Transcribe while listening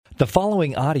The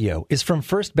following audio is from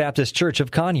First Baptist Church of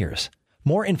Conyers.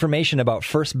 More information about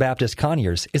First Baptist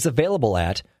Conyers is available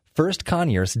at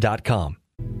firstconyers.com.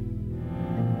 One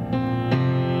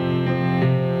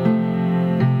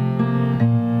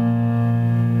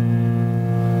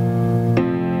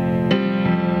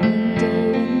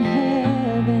day when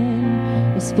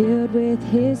heaven was filled with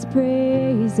His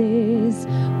praises,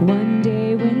 one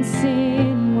day when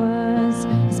sin was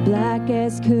as black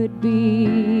as could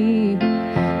be,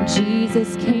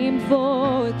 Jesus came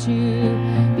forth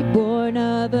to be born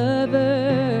of a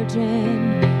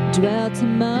virgin, dwelt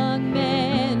among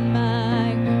men,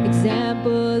 my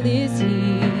example is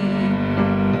He.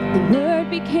 The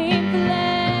Word became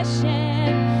flesh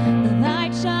and the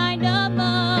light shined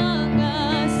among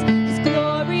us, His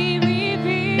glory revealed.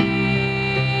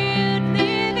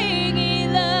 Living He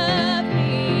loved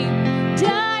me,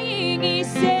 dying He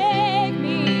saved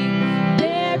me,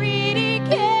 buried He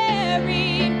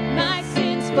carried my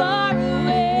sins far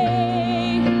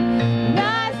away,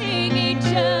 rising He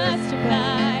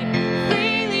justified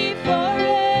freely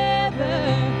forever.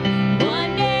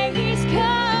 One day He's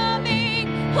coming,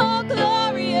 oh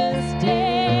glorious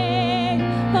day,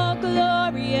 oh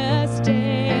glorious day.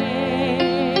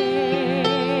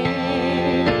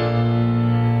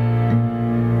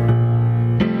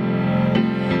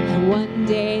 One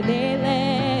day they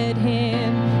led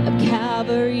Him up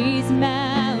Calvary's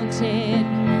mountain.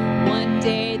 One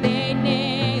day they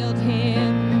nailed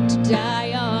Him to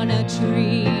die on a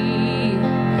tree.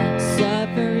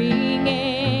 Suffering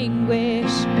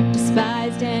anguish,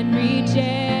 despised and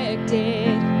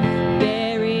rejected,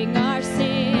 bearing our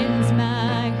sins,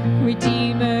 my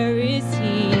Redeemer is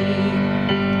He.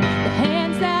 The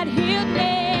hands that healed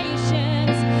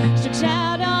nations stretched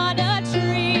out on a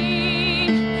tree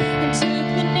and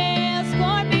took the nails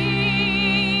for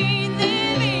me.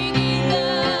 Living He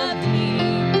loved me,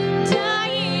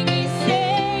 dying He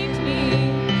saved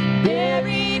me,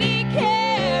 buried He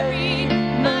carried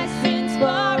my sins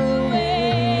far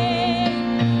away,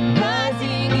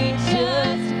 rising He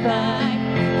justified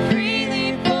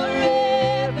freely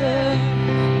forever.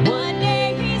 One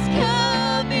day He's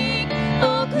coming,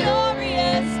 oh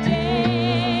glorious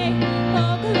day,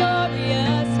 oh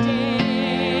glorious day.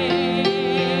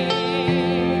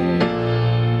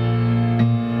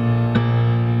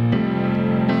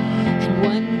 And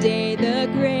one day the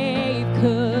grave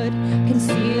could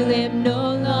conceal Him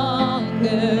no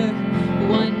longer.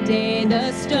 One day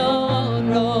the stone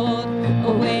rolled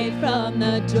away from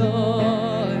the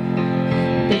door.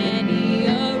 Then He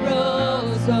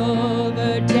arose,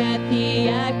 over death He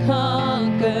had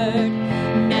conquered.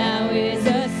 Now is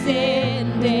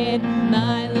ascended,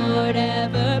 my Lord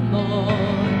evermore.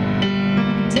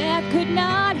 Death could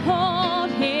not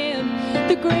hold Him,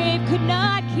 the grave could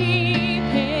not keep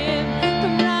Him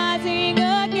from rising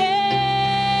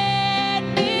again.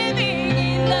 Living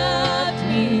He loved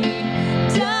me,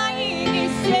 dying He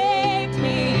saved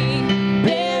me,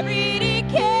 buried He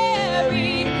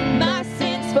carried my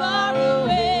sins far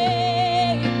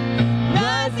away,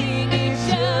 rising He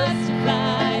justified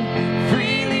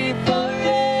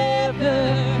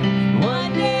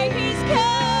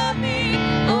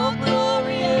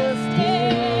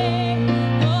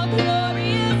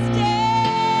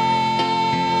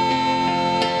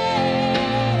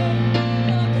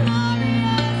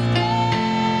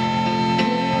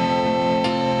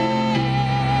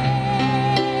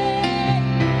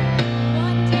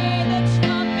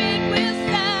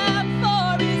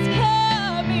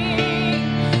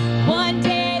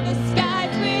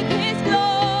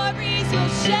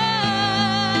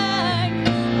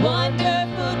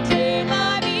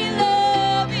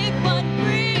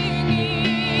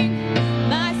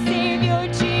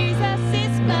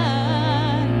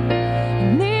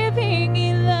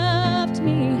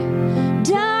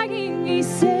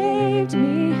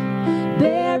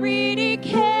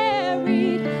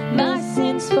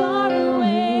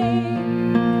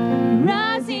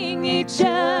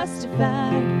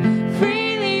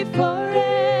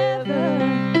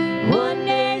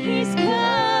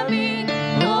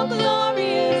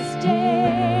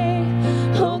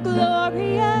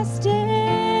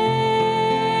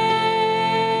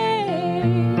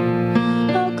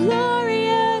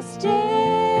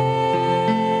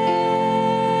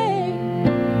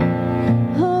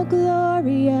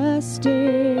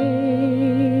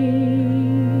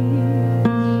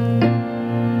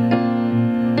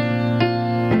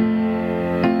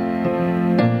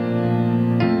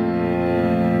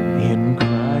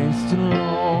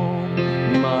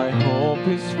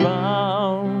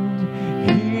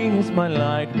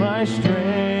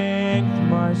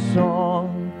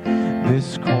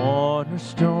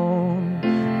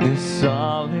this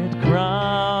solid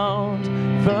ground,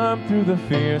 firm through the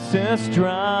fiercest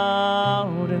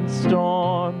drought and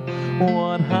storm.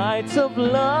 What heights of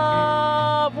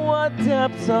love, what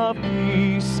depths of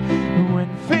peace, when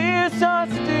fears are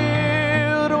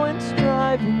stilled, when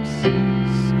striving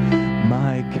cease.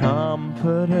 My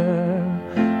comforter,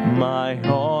 my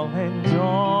all and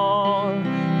all,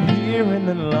 here in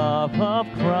the love of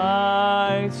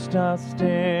Christ I'll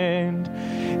stand.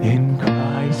 In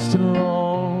Christ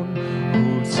alone,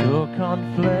 who took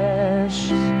on flesh,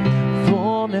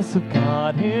 fullness of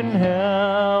God in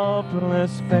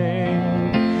helpless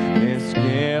pain. This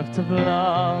gift of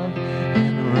love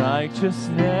and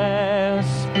righteousness,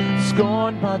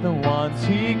 scorned by the ones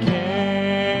he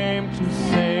came to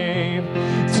save.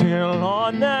 Till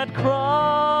on that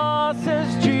cross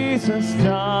as Jesus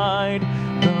died,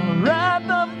 the wrath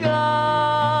of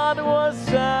God was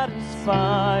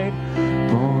satisfied.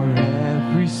 For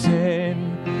every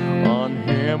sin on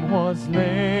him was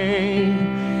laid.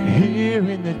 Here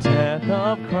in the death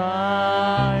of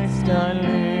Christ I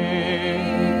live.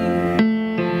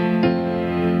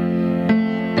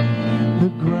 The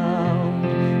ground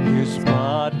his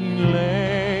body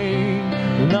lay,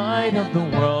 light of the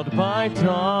world by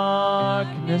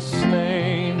darkness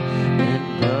slain,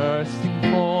 and bursting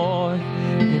forth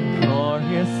in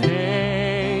glorious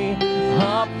day,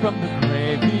 up from the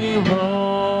grave he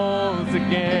rose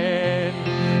again.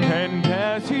 And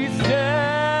as he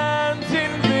stands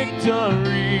in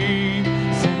victory,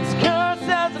 since curse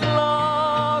has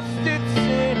lost its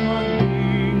sin on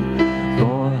me,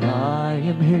 for I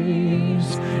am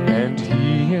his and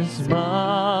he is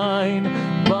mine,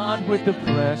 bought with the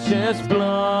precious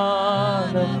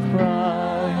blood of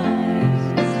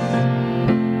Christ.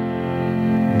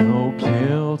 No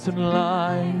guilt in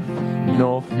life,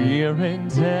 no fear in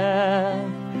death,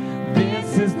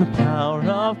 this is the power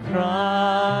of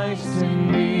Christ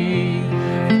in me.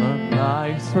 From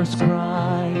life's first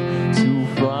cry to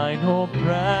final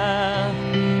breath,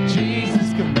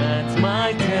 Jesus commands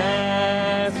my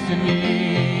destiny.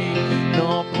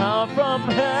 No power from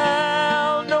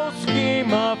hell, no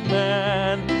scheme of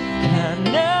man can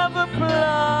never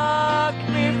pluck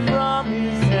me from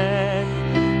his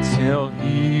hand, till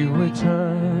he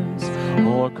returns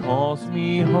or calls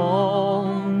me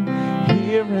home.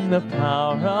 Here in the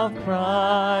power of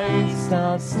Christ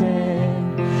I'll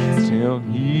stand, till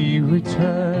he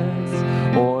returns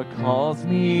or calls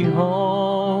me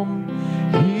home.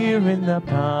 Here in the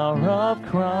power of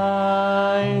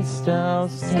Christ I'll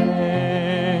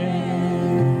stand.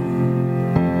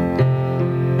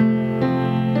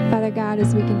 Father God,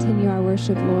 as we continue our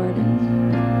worship, Lord,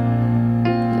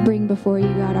 and bring before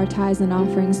you, God, our tithes and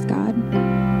offerings, God.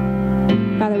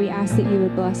 Father, we ask that you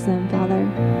would bless them, Father.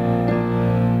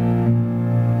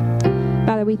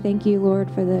 Father, we thank you, Lord,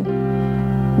 for the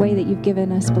way that you've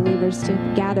given us believers to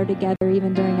gather together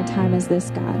even during a time as this,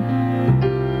 God.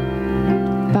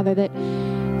 Father, that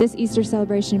this Easter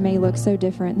celebration may look so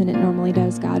different than it normally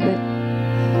does, God, but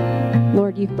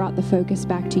Lord, you've brought the focus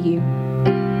back to you.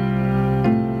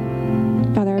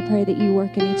 Father, I pray that you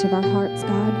work in each of our hearts,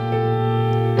 God.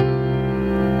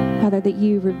 Father, that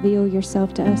you reveal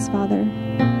yourself to us, Father.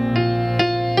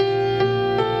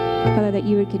 Father, that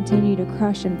you would continue to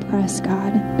crush and press,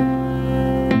 God,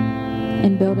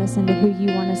 and build us into who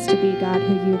you want us to be, God,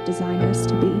 who you have designed us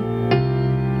to be.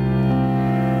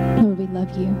 Lord, we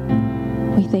love you.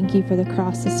 We thank you for the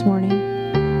cross this morning.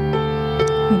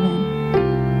 Amen.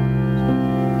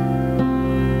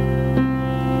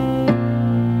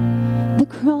 The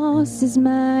cross is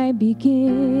my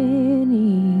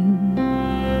beginning,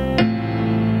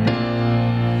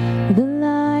 the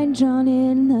line drawn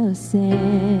in the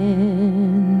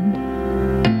sand,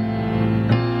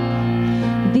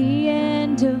 the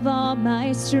end of all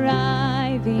my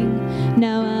striving.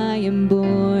 Now I am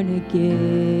born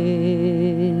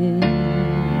again.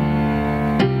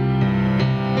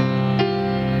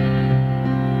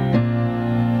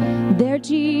 There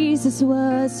Jesus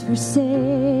was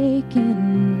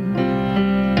forsaken,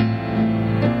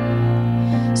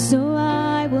 so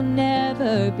I will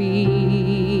never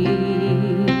be.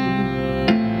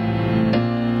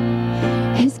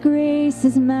 His grace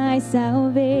is my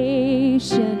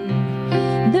salvation,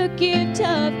 the gift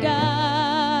of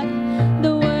God,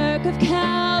 the work of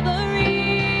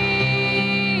Calvary.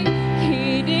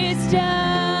 It is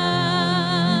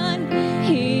done,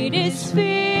 it is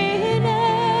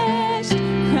finished,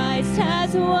 Christ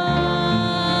has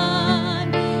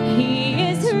won, he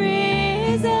is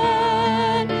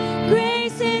risen,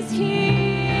 grace is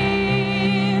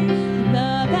here,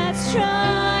 love has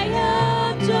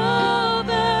triumphed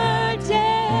over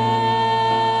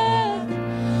death.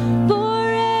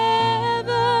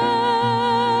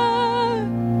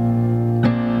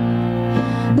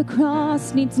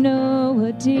 needs no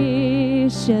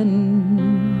addition.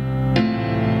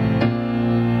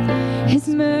 His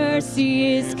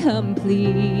mercy is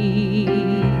complete.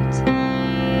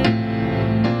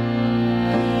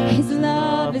 His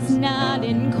love is not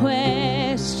in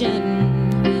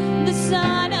question. The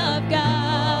Son of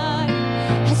God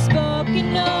has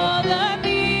spoken over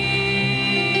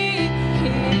me.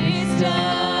 It is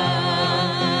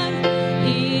done.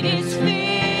 It is finished.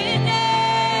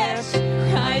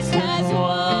 Christ has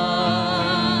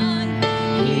won.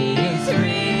 He is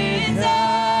risen.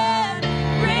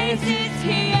 Grace is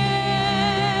here.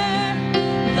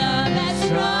 Love has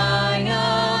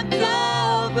triumphed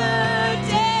over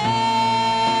death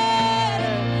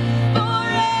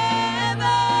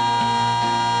forever.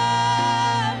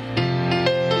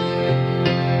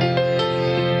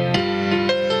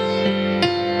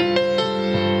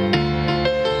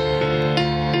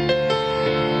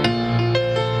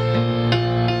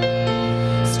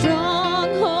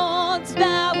 Strongholds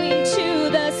bowing to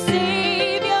the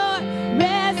Savior,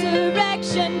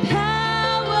 resurrection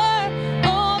power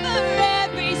over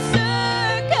every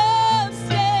circumstance.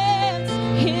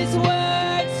 His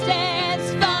word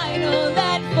stands final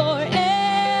and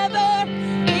forever.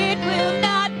 It will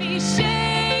not be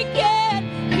shaken.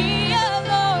 He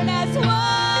alone has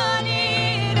won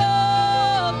it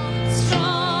all.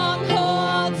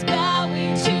 Strongholds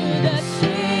bowing to the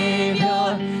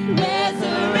Savior,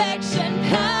 resurrection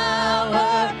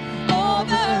power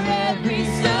over every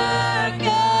circumstance.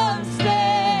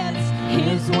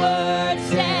 His word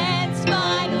stands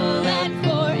final and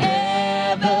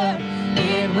forever.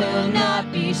 It will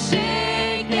not be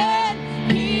shaken.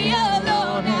 He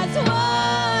alone has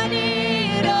won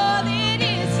it all. It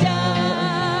is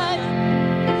done.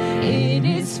 It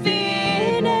is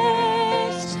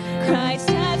finished. Christ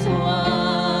has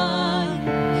won.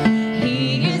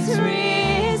 He is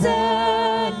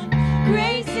risen.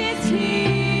 Grace is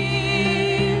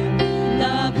here.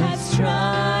 Love has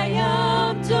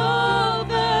triumphed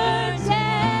over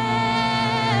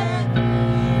death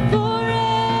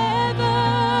forever.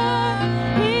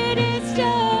 It is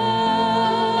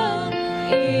done.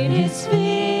 It is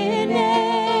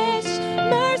finished.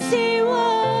 Mercy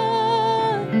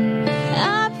won.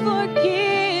 I'm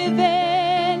forgiven.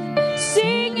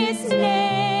 Sing His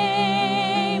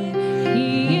name.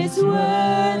 He is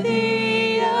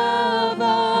worthy of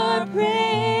our praise.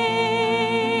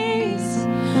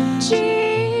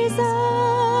 Jesus.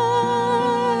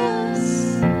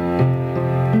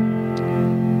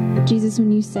 Jesus,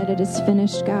 when you said it is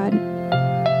finished, God,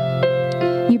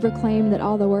 you proclaimed that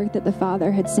all the work that the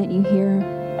Father had sent you here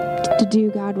to do,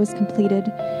 God, was completed.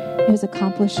 It was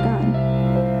accomplished, God.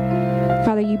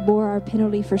 Father, you bore our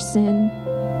penalty for sin.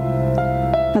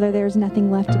 Father, there is nothing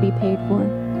left to be paid for.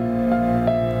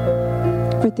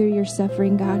 For through your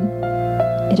suffering, God,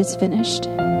 it is finished.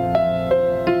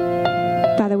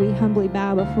 Father, we humbly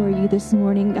bow before you this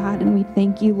morning, God, and we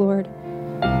thank you, Lord,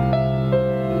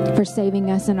 for saving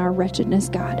us in our wretchedness,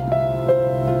 God.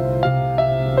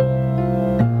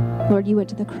 Lord, you went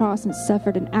to the cross and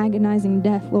suffered an agonizing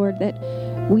death, Lord, that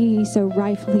we so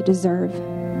rightfully deserve.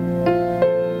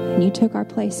 And you took our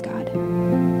place, God.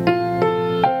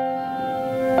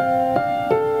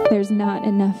 There's not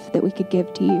enough that we could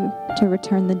give to you to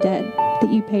return the debt that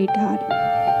you paid, God.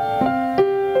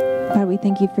 God, we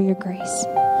thank you for your grace.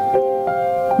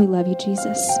 We love you,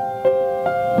 Jesus.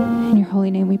 In your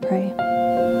holy name we pray.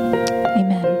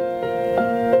 Amen.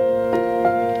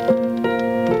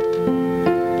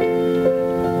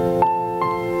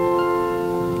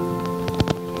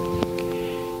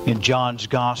 In John's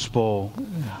Gospel,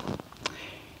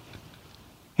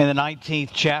 in the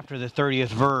 19th chapter, the 30th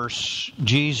verse,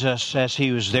 Jesus, as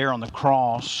he was there on the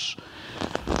cross,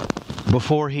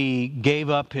 before he gave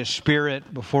up his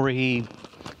spirit, before he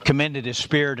commended his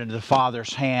spirit into the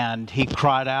Father's hand, he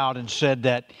cried out and said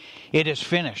that it is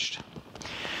finished.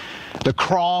 The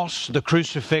cross, the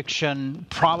crucifixion,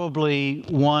 probably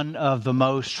one of the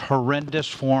most horrendous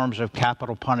forms of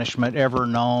capital punishment ever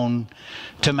known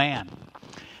to man.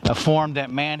 A form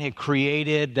that man had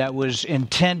created that was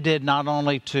intended not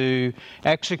only to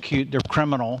execute the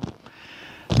criminal,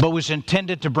 but was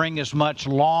intended to bring as much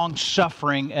long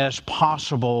suffering as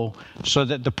possible so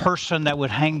that the person that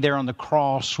would hang there on the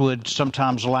cross would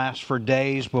sometimes last for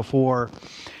days before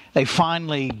they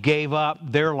finally gave up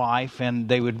their life and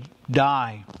they would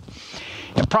die.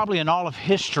 And probably in all of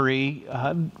history,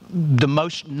 the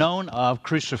most known of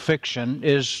crucifixion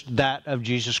is that of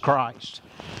Jesus Christ.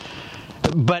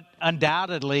 But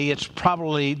undoubtedly, it's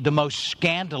probably the most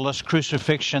scandalous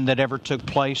crucifixion that ever took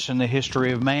place in the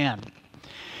history of man.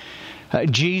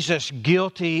 Jesus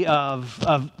guilty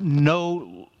of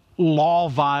no law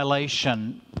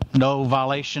violation, no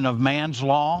violation of man's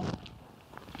law,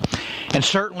 and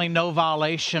certainly no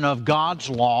violation of God's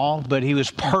law, but he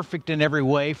was perfect in every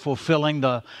way, fulfilling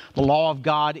the law of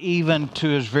God even to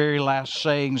his very last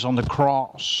sayings on the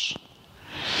cross.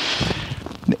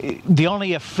 The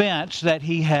only offense that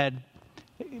he had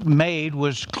made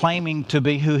was claiming to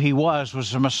be who he was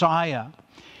the Messiah.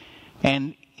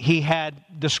 And he had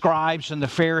the scribes and the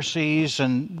Pharisees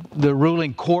and the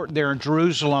ruling court there in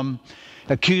Jerusalem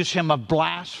accuse him of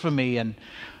blasphemy and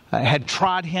had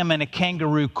tried him in a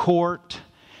kangaroo court.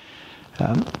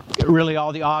 Really,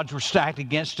 all the odds were stacked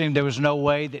against him. There was no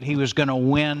way that he was going to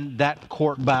win that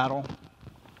court battle.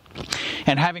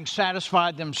 And having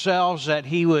satisfied themselves that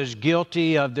he was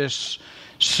guilty of this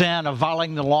sin of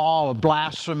violating the law, of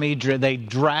blasphemy, they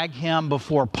dragged him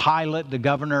before Pilate, the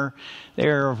governor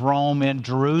there of Rome in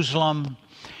Jerusalem.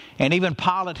 And even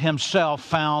Pilate himself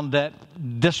found that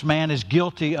this man is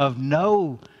guilty of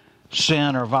no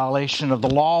sin or violation of the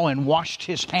law and washed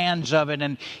his hands of it,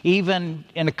 and even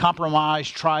in a compromise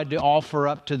tried to offer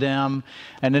up to them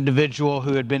an individual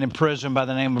who had been imprisoned by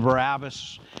the name of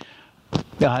Barabbas,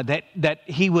 that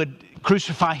he would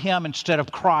crucify him instead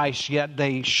of Christ, yet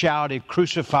they shouted,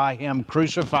 "Crucify him,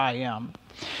 crucify him."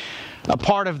 A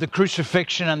part of the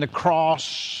crucifixion and the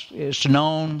cross is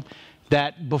known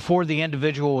that before the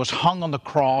individual was hung on the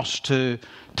cross to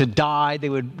die, they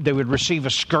would receive a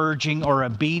scourging or a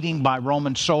beating by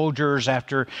Roman soldiers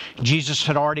after Jesus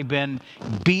had already been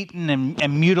beaten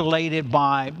and mutilated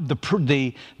by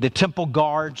the temple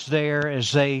guards there,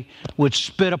 as they would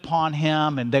spit upon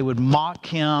him and they would mock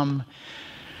him.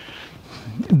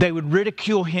 They would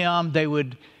ridicule him. They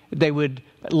would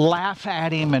laugh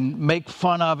at him and make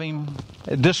fun of him.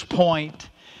 At this point,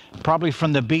 probably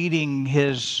from the beating,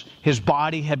 his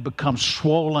body had become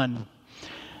swollen,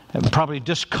 and probably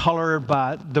discolored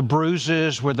by the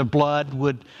bruises where the blood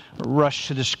would rush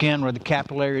to the skin where the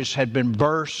capillaries had been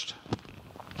burst.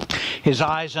 His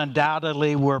eyes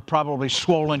undoubtedly were probably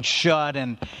swollen shut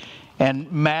and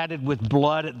matted with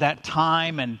blood at that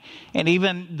time, and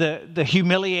even the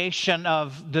humiliation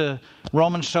of the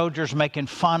Roman soldiers making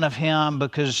fun of him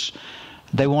because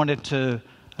they wanted to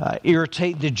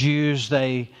irritate the Jews.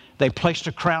 They placed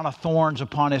a crown of thorns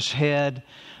upon his head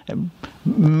and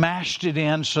mashed it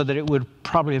in so that it would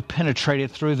probably have penetrated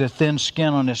through the thin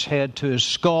skin on his head to his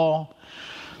skull.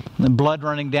 The blood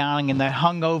running down, and they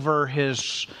hung over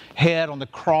his head on the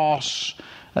cross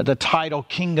the title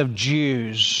King of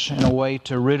Jews in a way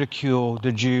to ridicule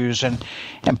the Jews. And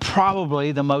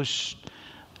probably the most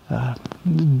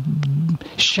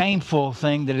shameful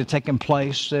thing that had taken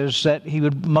place is that he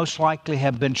would most likely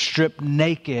have been stripped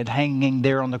naked hanging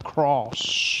there on the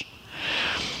cross.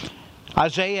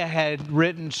 Isaiah had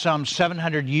written some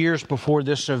 700 years before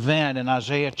this event in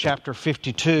Isaiah chapter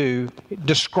 52,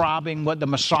 describing what the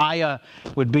Messiah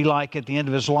would be like at the end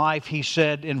of his life. He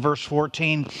said in verse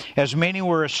 14, "As many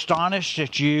were astonished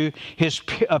at you, his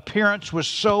appearance was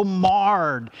so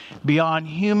marred beyond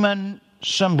human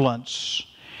semblance,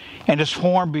 and his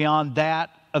form beyond that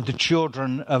of the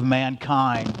children of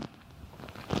mankind."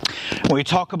 When we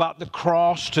talk about the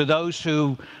cross to those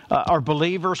who are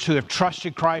believers who have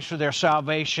trusted Christ for their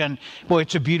salvation, boy,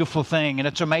 it's a beautiful thing. And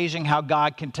it's amazing how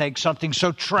God can take something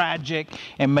so tragic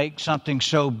and make something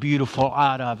so beautiful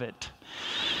out of it.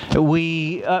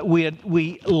 We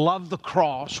love the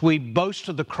cross. We boast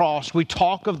of the cross. We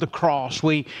talk of the cross.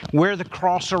 We wear the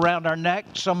cross around our neck.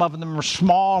 Some of them are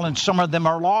small and some of them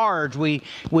are large.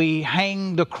 We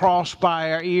hang the cross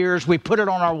by our ears. We put it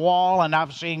on our wall, and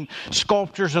I've seen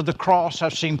sculptures of the cross.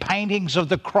 I've seen paintings of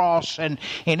the cross, and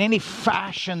in any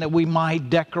fashion that we might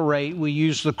decorate, we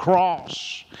use the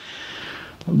cross.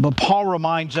 But Paul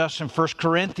reminds us in 1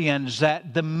 Corinthians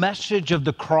that the message of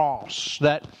the cross,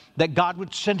 that God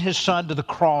would send His Son to the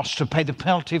cross to pay the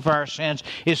penalty for our sins,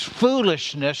 is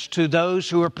foolishness to those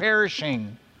who are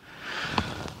perishing.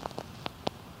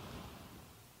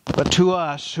 But to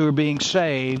us who are being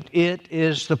saved, it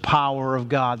is the power of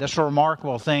God. That's a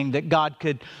remarkable thing, that God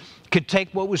could take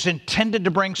what was intended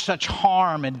to bring such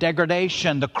harm and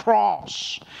degradation, the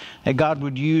cross, that God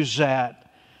would use that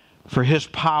for His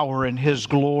power and His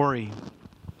glory.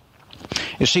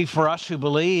 You see, for us who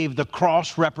believe, the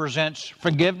cross represents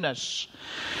forgiveness.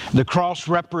 The cross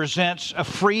represents a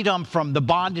freedom from the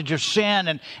bondage of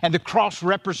sin, and the cross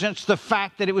represents the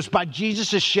fact that it was by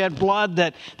Jesus' shed blood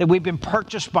that we've been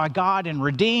purchased by God and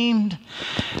redeemed.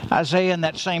 Isaiah, in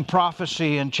that same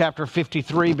prophecy in chapter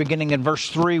 53, beginning in verse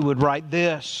 3, would write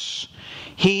this: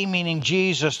 "He," meaning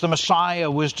Jesus, the Messiah,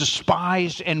 "was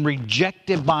despised and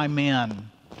rejected by men,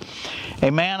 A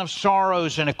man of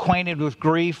sorrows and acquainted with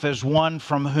grief, as one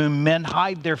from whom men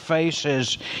hide their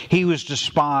faces, he was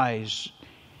despised.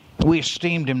 We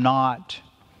esteemed him not.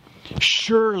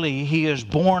 Surely he has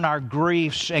borne our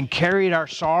griefs and carried our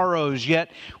sorrows,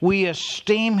 yet we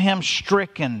esteem him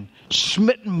stricken,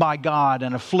 smitten by God,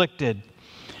 and afflicted.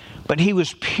 But he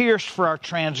was pierced for our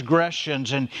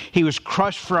transgressions, and he was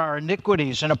crushed for our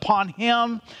iniquities. And upon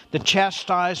him the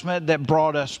chastisement that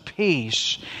brought us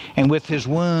peace, and with his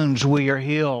wounds we are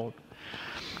healed.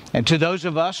 And to those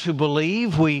of us who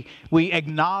believe, we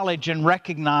acknowledge and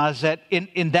recognize that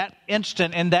in that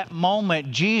instant, in that moment,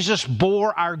 Jesus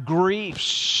bore our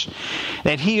griefs.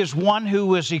 That He is one who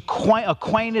was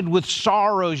acquainted with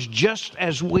sorrows just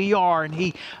as we are. And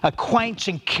He acquaints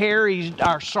and carries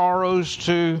our sorrows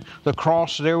to the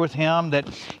cross there with Him. That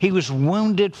He was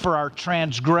wounded for our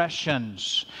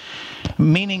transgressions.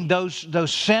 Meaning those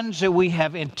sins that we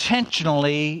have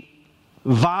intentionally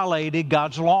violated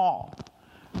God's law.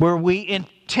 Where we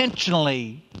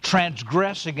intentionally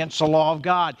transgress against the law of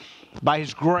God. By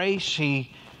His grace,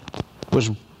 He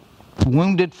was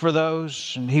wounded for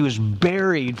those, and He was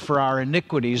buried for our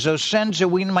iniquities. Those sins that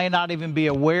we may not even be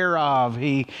aware of,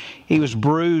 He was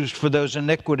bruised for those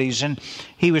iniquities, and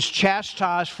He was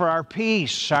chastised for our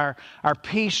peace. Our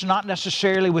peace not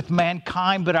necessarily with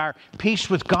mankind, but our peace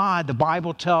with God. The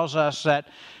Bible tells us that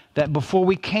before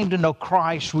we came to know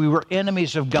Christ, we were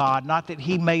enemies of God. Not that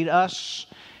He made us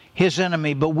His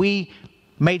enemy, but we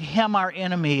made Him our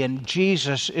enemy, and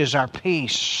Jesus is our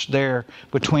peace there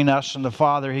between us and the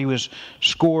Father. He was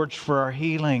scourged for our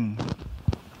healing.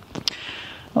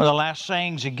 One of the last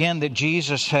sayings, again, that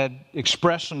Jesus had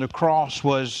expressed on the cross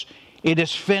was, "It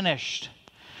is finished."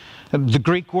 The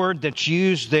Greek word that's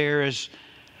used there is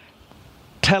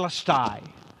telestai.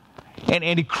 And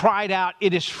He cried out,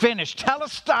 "It is finished,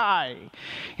 telestai."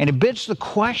 And it bids the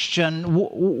question,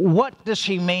 what does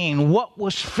He mean? What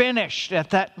was finished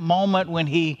at that moment when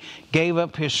He gave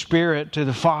up His Spirit to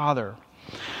the Father?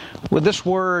 Well, this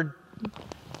word,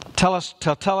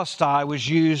 telestai, was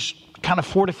used kind of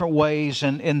 4 different ways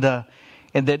in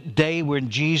the day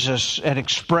when Jesus had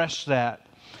expressed that.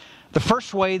 The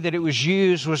first way that it was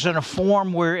used was in a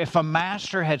form where if a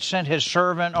master had sent his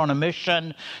servant on a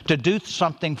mission to do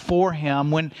something for him,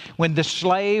 when the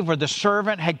slave or the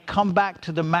servant had come back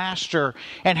to the master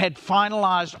and had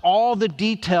finalized all the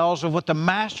details of what the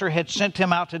master had sent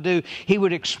him out to do, he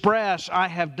would express, "I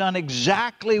have done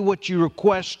exactly what you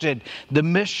requested. The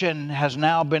mission has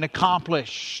now been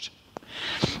accomplished."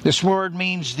 This word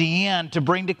means the end, to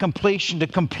bring to completion, to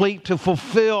complete, to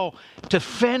fulfill, to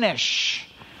finish.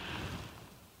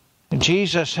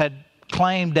 Jesus had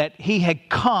claimed that He had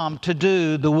come to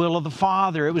do the will of the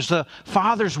Father. It was the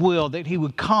Father's will that He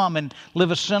would come and live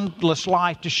a sinless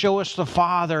life to show us the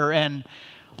Father, and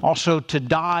also to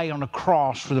die on a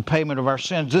cross for the payment of our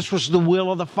sins. This was the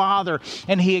will of the Father,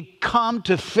 and He had come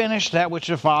to finish that which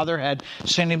the Father had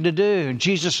sent Him to do. And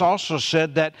Jesus also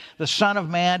said that the Son of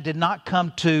Man did not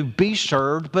come to be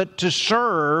served, but to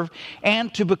serve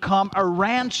and to become a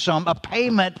ransom, a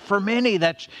payment for many.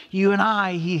 That's you and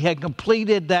I. He had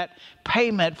completed that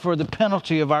payment for the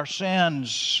penalty of our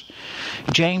sins.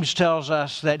 James tells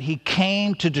us that He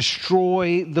came to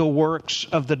destroy the works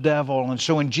of the devil. And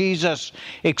so when Jesus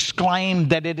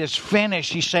exclaimed that it is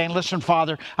finished, He's saying, "Listen,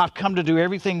 Father, I've come to do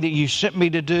everything that you sent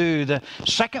me to do." The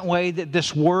second way that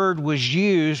this word was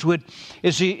used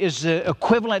is the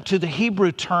equivalent to the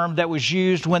Hebrew term that was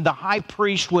used when the high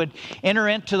priest would enter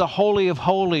into the Holy of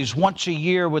Holies once a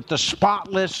year with the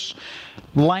spotless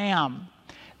lamb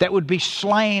that would be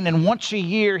slain, and once a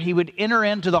year He would enter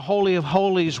into the Holy of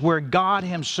Holies where God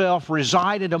Himself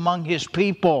resided among His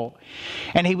people.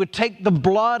 And He would take the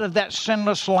blood of that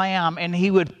sinless lamb and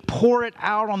He would pour it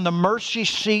out on the mercy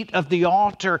seat of the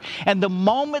altar. And the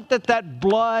moment that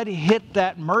blood hit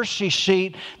that mercy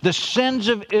seat, the sins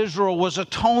of Israel was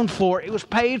atoned for. It was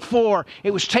paid for.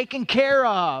 It was taken care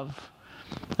of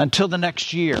until the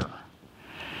next year.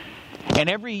 And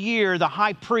every year the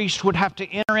high priest would have to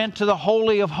enter into the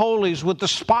Holy of Holies with the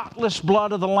spotless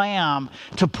blood of the Lamb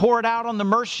to pour it out on the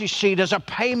mercy seat as a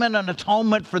payment and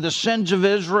atonement for the sins of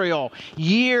Israel.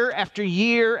 Year after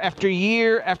year after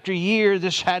year after year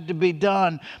this had to be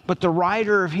done. But the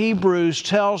writer of Hebrews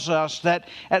tells us that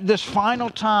at this final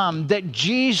time that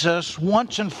Jesus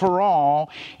once and for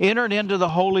all entered into the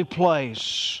holy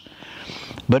place.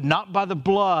 But not by the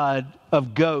blood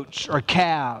of goats or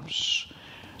calves,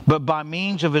 but by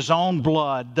means of His own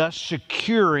blood, thus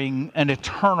securing an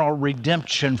eternal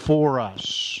redemption for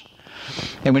us.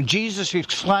 And when Jesus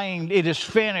exclaimed, "It is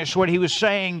finished," what He was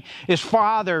saying is,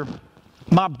 "Father,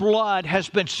 My blood has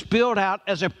been spilled out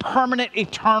as a permanent,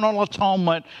 eternal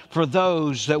atonement for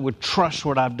those that would trust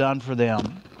what I've done for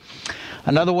them.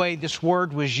 Another way this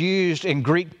word was used in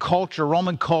Greek culture,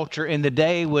 Roman culture in the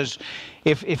day was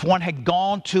if one had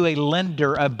gone to a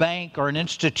lender, a bank or an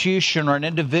institution or an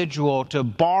individual to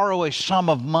borrow a sum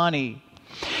of money,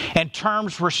 and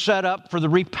terms were set up for the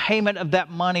repayment of that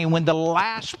money. When the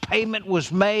last payment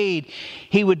was made,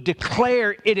 he would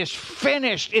declare, "It is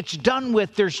finished, it's done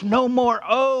with, there's no more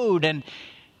owed." And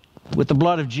with the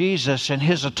blood of Jesus and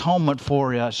His atonement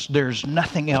for us, there's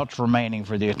nothing else remaining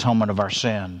for the atonement of our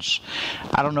sins.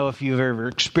 I don't know if you've ever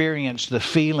experienced the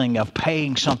feeling of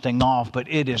paying something off, but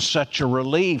it is such a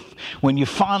relief when you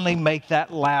finally make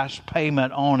that last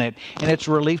payment on it. And it's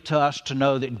a relief to us to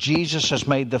know that Jesus has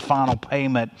made the final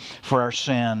payment for our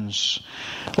sins.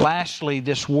 Lastly,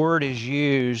 this word is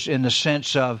used in the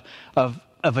sense of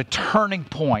a turning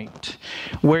point,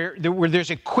 where there's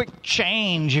a quick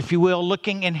change, if you will,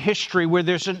 looking in history, where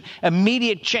there's an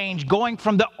immediate change going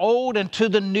from the old into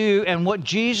the new. And what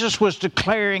Jesus was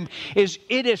declaring is,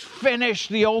 it is finished.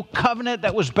 The old covenant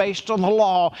that was based on the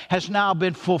law has now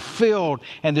been fulfilled,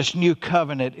 and this new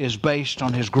covenant is based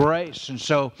on His grace. And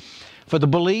so for the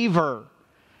believer,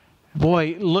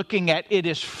 boy, looking at it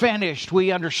is finished,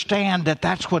 we understand that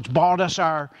that's what's bought us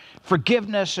our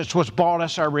forgiveness. It's what's bought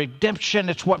us our redemption.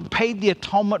 It's what paid the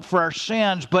atonement for our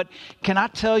sins. But can I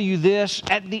tell you this?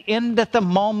 At the end, at the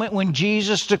moment when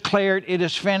Jesus declared it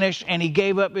is finished and He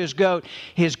gave up His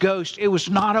ghost, it was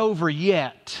not over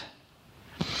yet.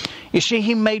 You see,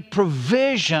 He made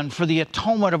provision for the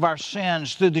atonement of our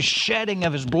sins through the shedding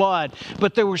of His blood.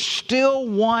 But there was still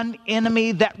one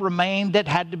enemy that remained that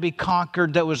had to be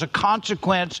conquered, that was a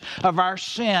consequence of our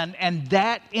sin, and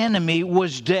that enemy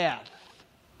was death.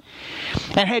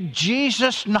 And had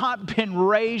Jesus not been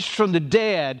raised from the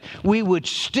dead, we would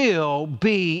still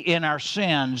be in our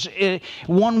sins.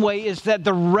 One way is that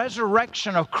the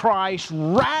resurrection of Christ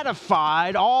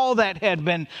ratified all that had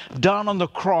been done on the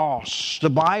cross. The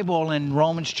Bible in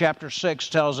Romans chapter 6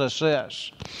 tells us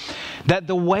this, that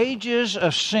the wages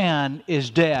of sin is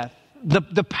death.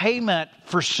 The payment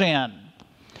for sin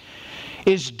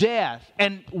is death.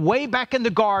 And way back in the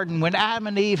garden, when Adam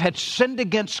and Eve had sinned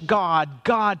against God,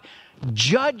 God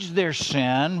judged their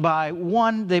sin by,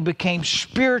 one, they became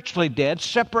spiritually dead,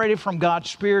 separated from God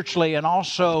spiritually, and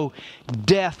also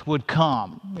death would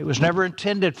come. It was never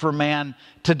intended for man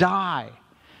to die.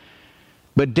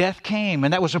 But death came,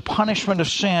 and that was a punishment of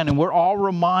sin. And we're all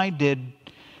reminded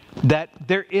that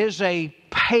there is a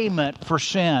payment for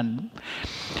sin.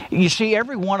 You see,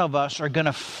 every one of us are going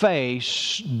to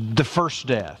face the first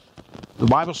death. The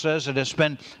Bible says that it's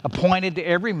been appointed to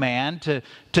every man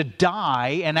to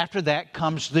die, and after that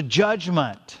comes the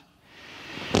judgment.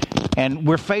 And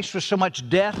we're faced with so much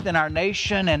death in our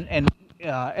nation and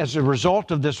as a result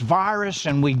of this virus,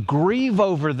 and we grieve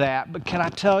over that. But can I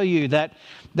tell you that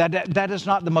is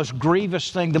not the most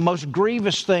grievous thing. The most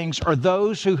grievous things are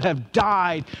those who have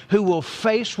died, who will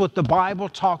face what the Bible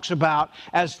talks about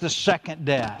as the second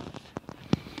death.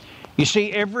 You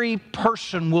see, every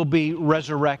person will be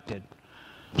resurrected.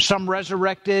 Some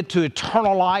resurrected to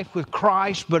eternal life with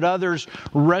Christ, but others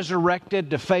resurrected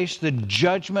to face the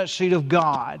judgment seat of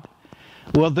God.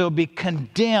 Well, they'll be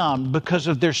condemned because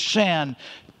of their sin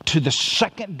to the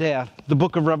second death. The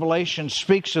book of Revelation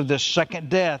speaks of this second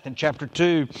death in chapter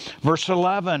 2, verse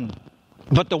 11.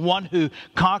 But the one who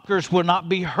conquers will not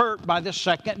be hurt by the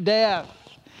second death.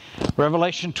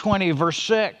 Revelation 20, verse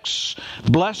 6.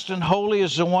 Blessed and holy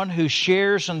is the one who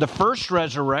shares in the first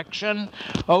resurrection.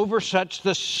 Over such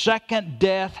the second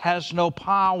death has no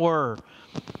power.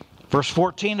 Verse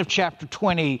 14 of chapter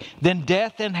 20. Then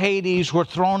death and Hades were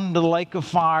thrown into the lake of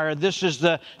fire. This is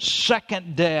the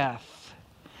second death.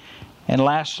 And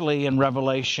lastly, in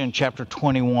Revelation chapter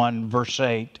 21, verse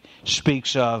 8,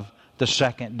 speaks of the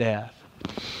second death.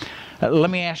 Let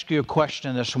me ask you a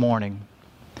question this morning.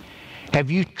 Have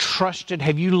you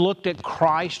looked at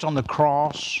Christ on the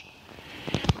cross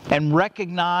and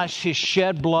recognized His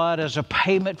shed blood as a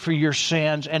payment for your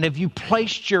sins? And have you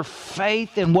placed your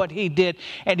faith in what He did?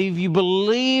 And have you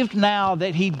believed now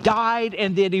that He died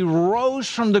and that He rose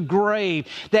from the grave,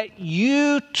 that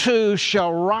you too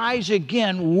shall rise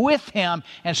again with Him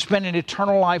and spend an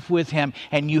eternal life with Him,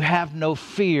 and you have no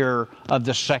fear of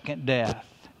the second death?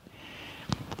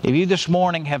 If you this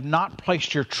morning have not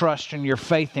placed your trust and your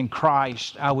faith in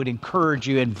Christ, I would encourage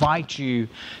you, invite you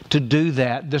to do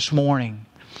that this morning.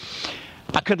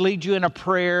 I could lead you in a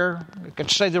prayer. I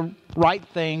could say the right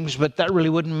things, but that really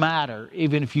wouldn't matter,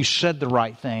 even if you said the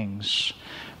right things.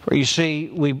 For you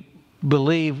see,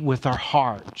 believe with our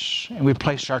hearts and we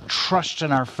place our trust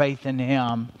and our faith in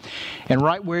Him. And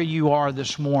right where you are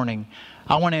this morning,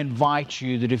 I want to invite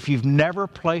you that if you've never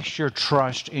placed your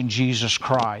trust in Jesus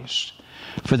Christ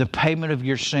for the payment of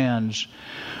your sins,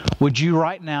 would you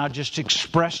right now just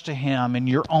express to Him in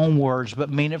your own words, but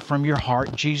mean it from your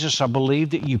heart, Jesus, I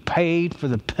believe that you paid for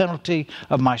the penalty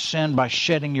of my sin by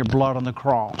shedding your blood on the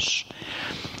cross.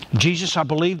 Jesus, I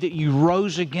believe that you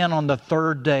rose again on the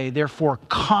third day, therefore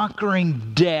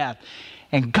conquering death.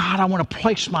 And God, I want to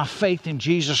place my faith in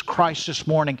Jesus Christ this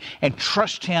morning and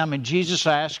trust Him. And Jesus,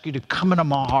 I ask you to come into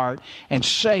my heart and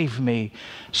save me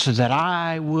so that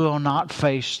I will not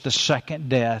face the second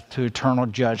death to eternal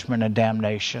judgment and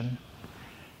damnation.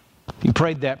 If you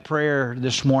prayed that prayer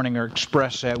this morning or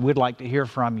expressed that, we'd like to hear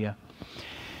from you.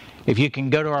 If you can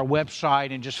go to our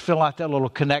website and just fill out that little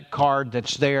connect card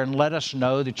that's there and let us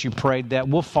know that you prayed that,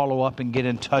 we'll follow up and get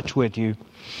in touch with you.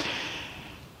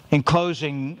 In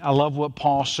closing, I love what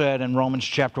Paul said in Romans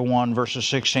chapter 1, verses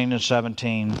 16 and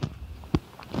 17.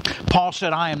 Paul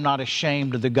said, I am not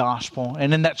ashamed of the gospel.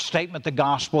 And in that statement, the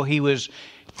gospel, he was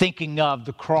thinking of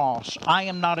the cross. I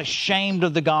am not ashamed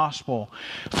of the gospel.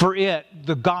 For it,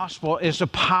 the gospel, is the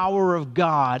power of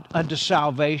God unto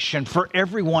salvation for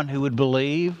everyone who would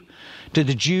believe, to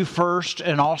the Jew first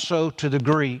and also to the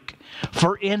Greek.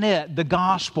 For in it, the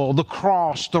gospel, the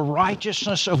cross, the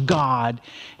righteousness of God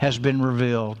has been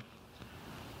revealed.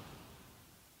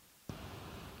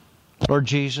 Lord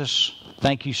Jesus,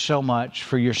 thank you so much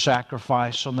for your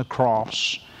sacrifice on the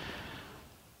cross,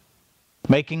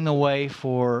 making the way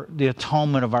for the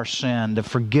atonement of our sin, the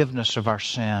forgiveness of our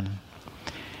sin.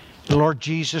 Lord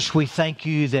Jesus, we thank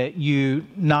you that you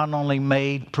not only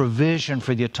made provision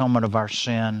for the atonement of our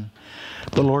sin,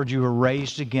 but Lord, you were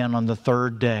raised again on the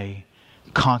third day,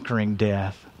 conquering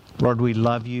death. Lord, we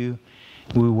love you.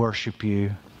 We worship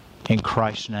you. In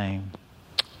Christ's name,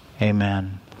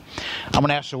 amen. I'm going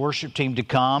to ask the worship team to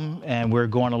come, and we're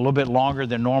going a little bit longer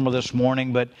than normal this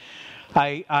morning, but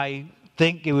I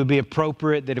think it would be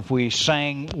appropriate that if we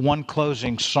sang one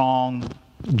closing song,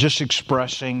 just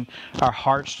expressing our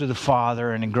hearts to the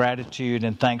Father and in gratitude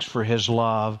and thanks for His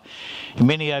love. And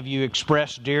many of you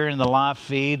expressed during the live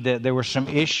feed that there were some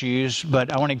issues,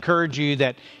 but I want to encourage you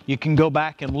that you can go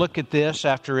back and look at this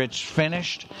after it's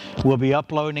finished. We'll be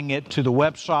uploading it to the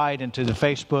website and to the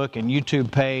Facebook and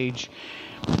YouTube page.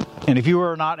 And if you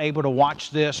are not able to watch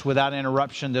this without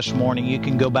interruption this morning, you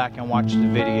can go back and watch the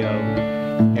video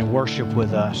and worship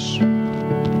with us.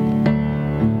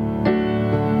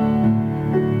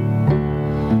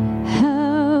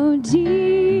 How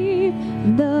deep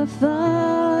the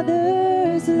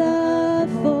Father's love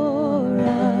for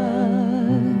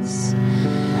us,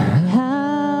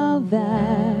 how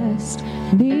vast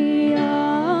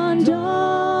beyond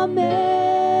all measure,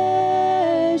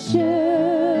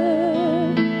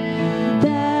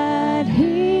 that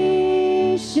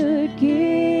He should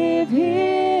give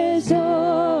His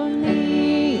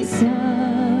only Son.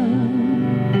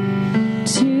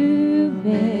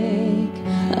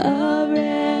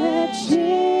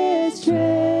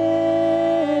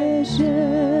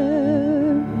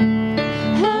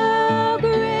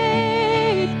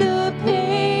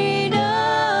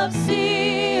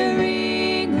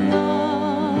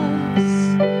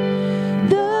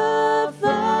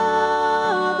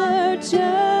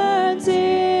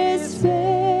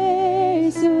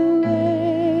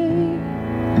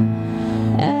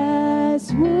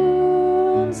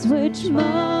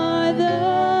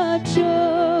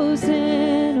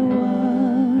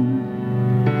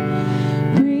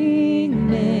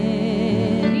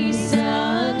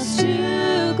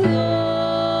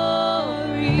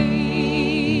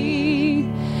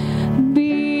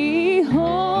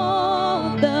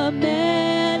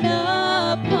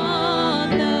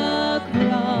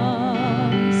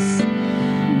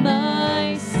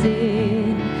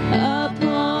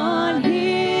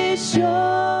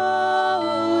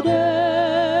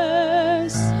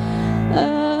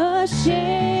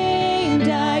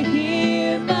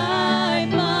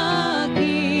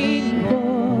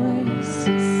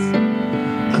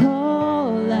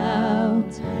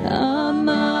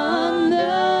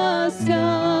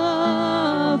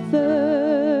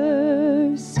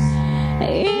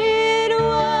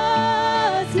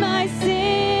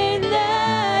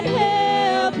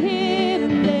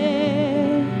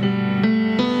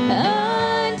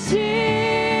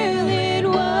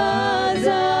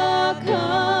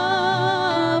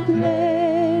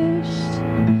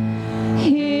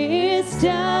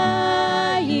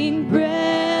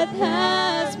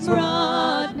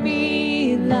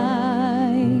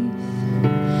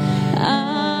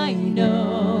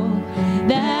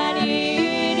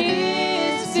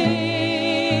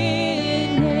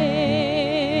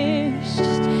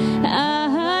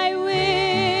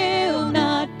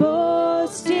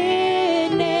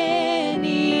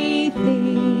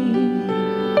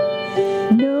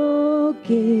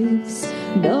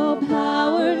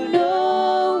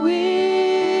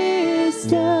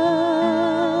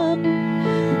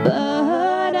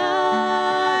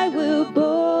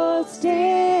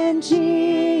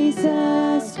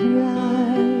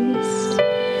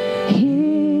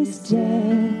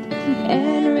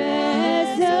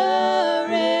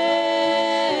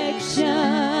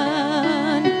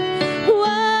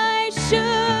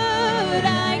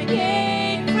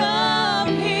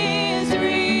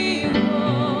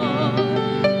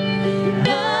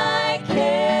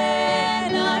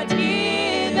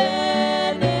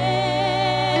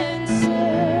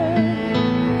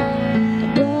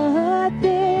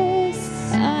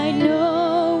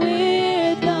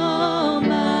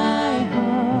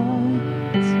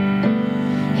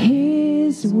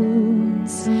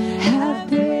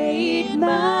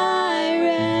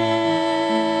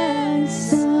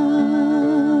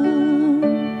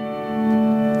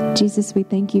 Jesus, we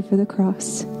thank you for the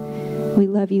cross. We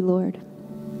love you, Lord.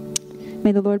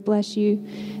 May the Lord bless you.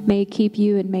 May he keep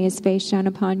you, and may his face shine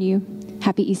upon you.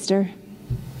 Happy Easter.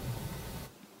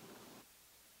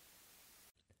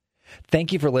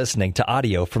 Thank you for listening to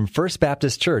audio from First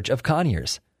Baptist Church of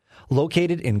Conyers,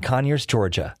 located in Conyers,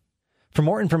 Georgia. For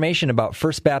more information about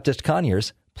First Baptist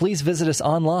Conyers, please visit us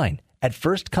online at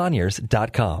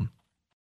firstconyers.com.